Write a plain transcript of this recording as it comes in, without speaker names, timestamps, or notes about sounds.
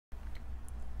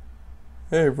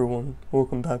Hey everyone,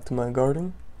 welcome back to my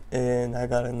garden, and I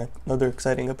got another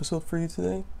exciting episode for you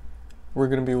today. We're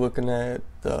going to be looking at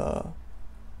the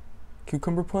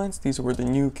cucumber plants. These were the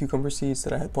new cucumber seeds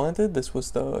that I had planted. This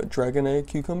was the dragon egg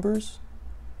cucumbers,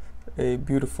 a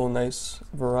beautiful, nice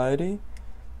variety.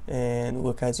 And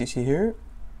look, as you see here,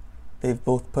 they've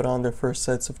both put on their first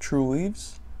sets of true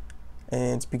leaves,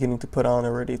 and it's beginning to put on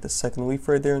already the second leaf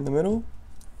right there in the middle.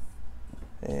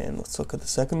 And let's look at the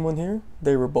second one here.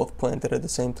 They were both planted at the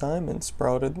same time and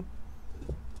sprouted,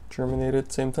 germinated at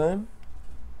the same time.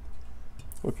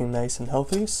 Looking nice and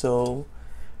healthy. So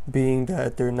being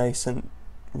that they're nice and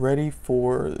ready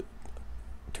to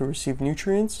receive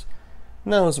nutrients,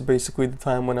 now is basically the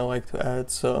time when I like to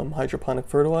add some hydroponic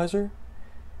fertilizer.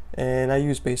 And I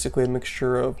use basically a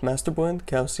mixture of Masterblend,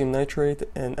 calcium nitrate,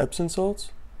 and Epsom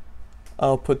salts.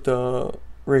 I'll put the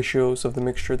ratios of the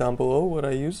mixture down below, what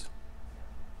I use.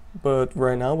 But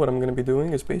right now what I'm going to be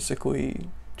doing is basically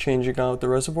changing out the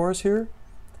reservoirs here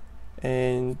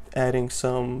and adding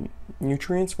some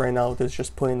nutrients. Right now there's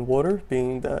just plain water,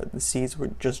 being that the seeds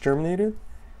were just germinated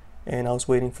and I was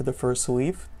waiting for the first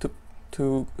leaf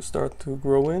to start to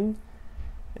grow in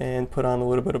and put on a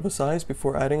little bit of a size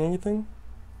before adding anything.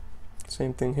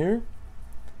 Same thing here.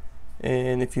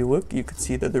 And if you look, you can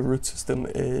see that the root system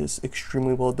is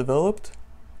extremely well developed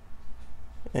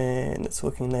and it's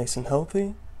looking nice and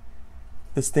healthy.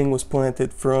 This thing was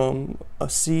planted from a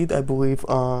seed, I believe,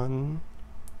 on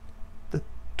the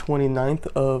 29th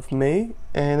of May,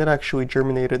 and it actually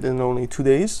germinated in only 2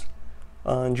 days.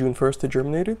 On June 1st, it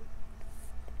germinated.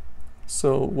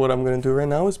 So what I'm going to do right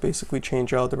now is basically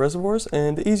change out the reservoirs,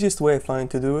 and the easiest way I find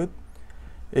to do it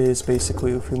is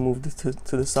basically if we move it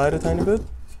to the side a tiny bit,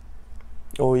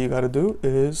 all you got to do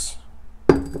is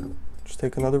just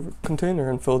take another container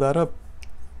and fill that up.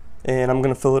 And I'm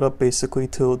going to fill it up basically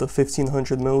till the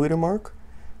 1500 milliliter mark.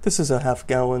 This is a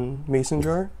half-gallon mason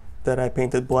jar that I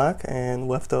painted black and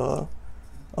left a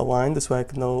line this way I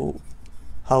can know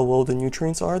how low the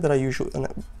nutrients are that I usually,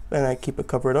 and I keep it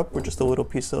covered up with just a little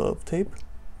piece of tape.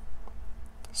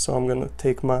 So I'm going to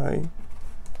take my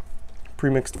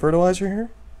pre-mixed fertilizer here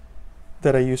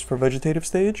that I use for vegetative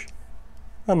stage.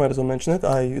 I might as well mention it.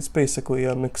 It's basically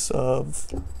a mix of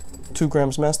 2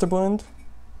 grams Masterblend,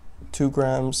 2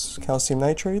 grams calcium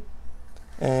nitrate,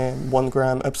 and 1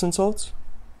 gram Epsom salts.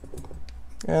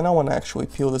 And I want to actually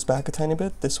peel this back a tiny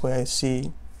bit, this way I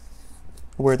see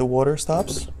where the water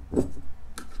stops.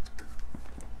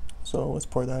 So let's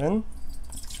pour that in.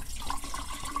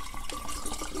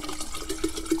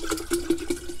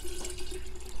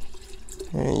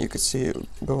 And you can see it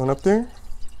going up there.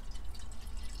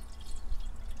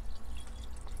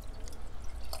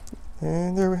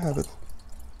 And there we have it.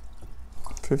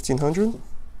 1500.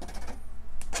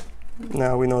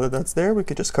 Now we know that that's there. We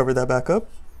could just cover that back up.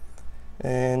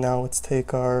 And now let's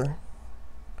take our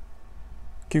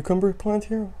cucumber plant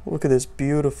here. Look at this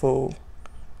beautiful,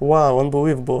 wow,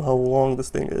 unbelievable how long this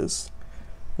thing is.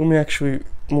 Let me actually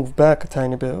move back a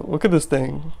tiny bit. Look at this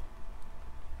thing.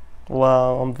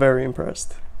 Wow, I'm very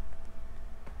impressed.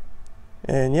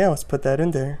 And yeah, let's put that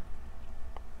in there.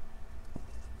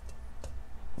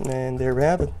 And there we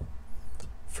have it.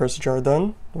 First jar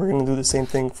done. We're going to do the same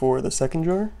thing for the second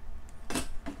jar.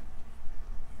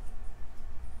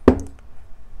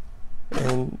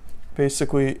 And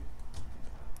basically,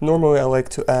 normally I like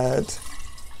to add,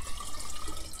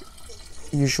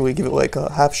 usually give it like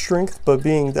a half strength, but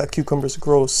being that cucumbers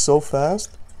grow so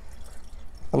fast,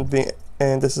 and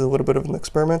this is a little bit of an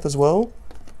experiment as well,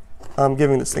 I'm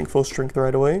giving this thing full strength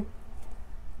right away.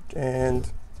 And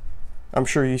I'm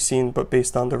sure you've seen, but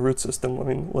based on the root system, I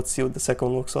mean, let's see what the second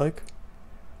one looks like.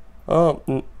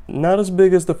 Not as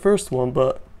big as the first one,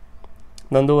 but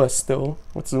nonetheless still,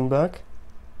 let's zoom back.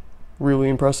 Really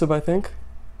impressive, I think.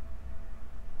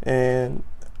 And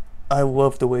I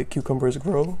love the way cucumbers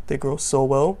grow. They grow so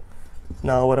well.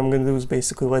 Now what I'm going to do is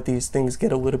basically let these things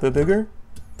get a little bit bigger,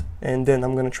 and then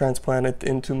I'm going to transplant it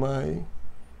into my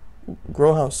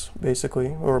grow house,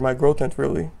 basically, or my grow tent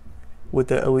really, with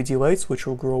the LED lights, which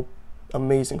will grow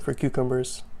amazing for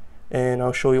cucumbers. And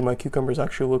I'll show you my cucumbers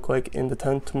actually look like in the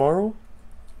tent tomorrow.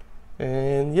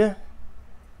 And yeah,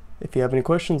 if you have any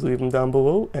questions, leave them down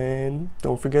below, and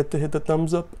don't forget to hit the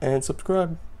thumbs up and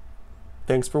subscribe.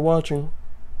 Thanks for watching.